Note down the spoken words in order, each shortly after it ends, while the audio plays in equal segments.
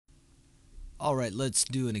Alright, let's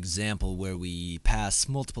do an example where we pass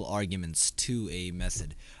multiple arguments to a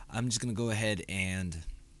method. I'm just going to go ahead and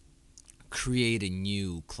create a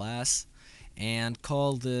new class and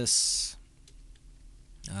call this,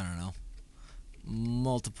 I don't know,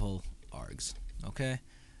 multiple args. Okay?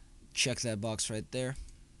 Check that box right there.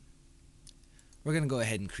 We're going to go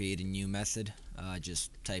ahead and create a new method.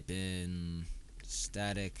 Just type in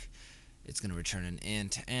static. It's going to return an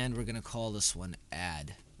int, and we're going to call this one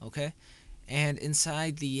add. Okay? And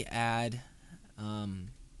inside the add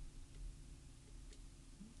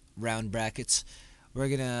round brackets, we're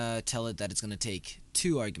going to tell it that it's going to take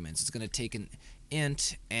two arguments. It's going to take an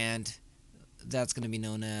int, and that's going to be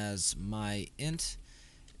known as my int,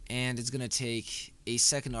 and it's going to take a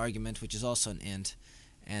second argument, which is also an int,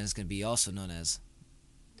 and it's going to be also known as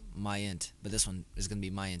my int, but this one is going to be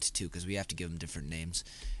my int too because we have to give them different names.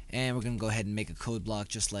 And we're going to go ahead and make a code block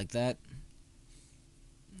just like that.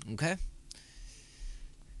 Okay?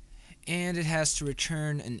 And it has to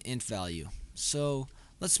return an int value. So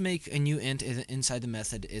let's make a new int inside the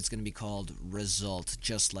method. It's going to be called result,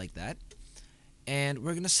 just like that. And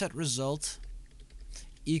we're going to set result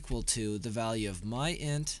equal to the value of my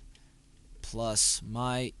int plus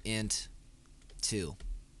my int 2.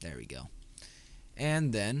 There we go.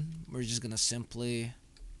 And then we're just going to simply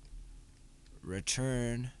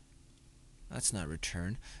return, that's not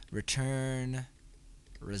return, return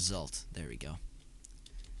result. There we go.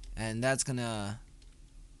 And that's going to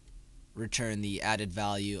return the added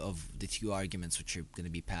value of the two arguments which are going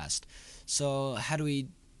to be passed. So how do we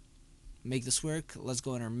make this work? Let's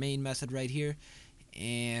go in our main method right here,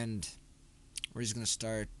 and we're just going to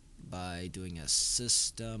start by doing a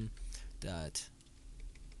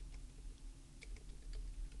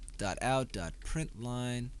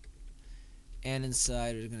system.out.println, and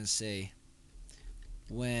inside we're going to say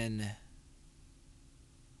when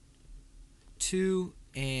 2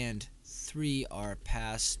 and 3 are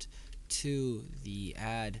passed to the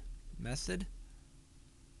add method,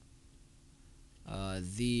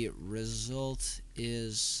 the result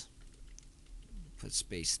is, put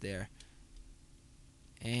space there,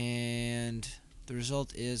 and the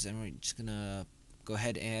result is, and we're just gonna go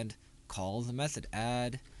ahead and call the method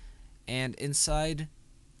add, and inside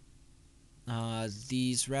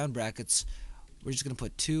these round brackets we're just gonna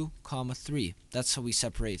put 2, 3. That's how we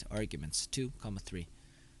separate arguments, 2, 3.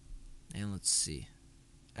 And let's see,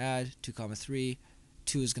 add 2, 3.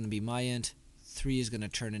 2 is gonna be my int, 3 is gonna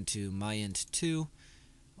turn into my int 2.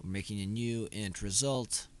 We're making a new int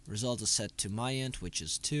result. Result is set to my int, which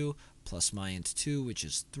is 2, plus my int 2, which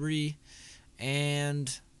is 3,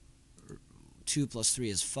 and 2 plus 3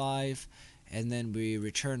 is 5, and then we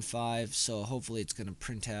return 5, so hopefully it's going to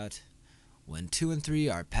print out when 2 and 3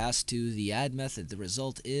 are passed to the add method, the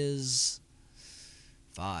result is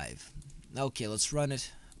 5. Okay, let's run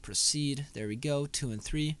it, proceed, there we go, 2 and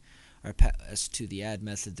 3 are passed to the add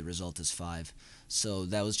method, the result is 5. So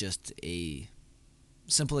that was just a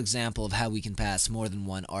simple example of how we can pass more than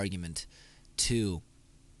one argument to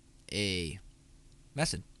a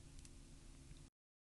method.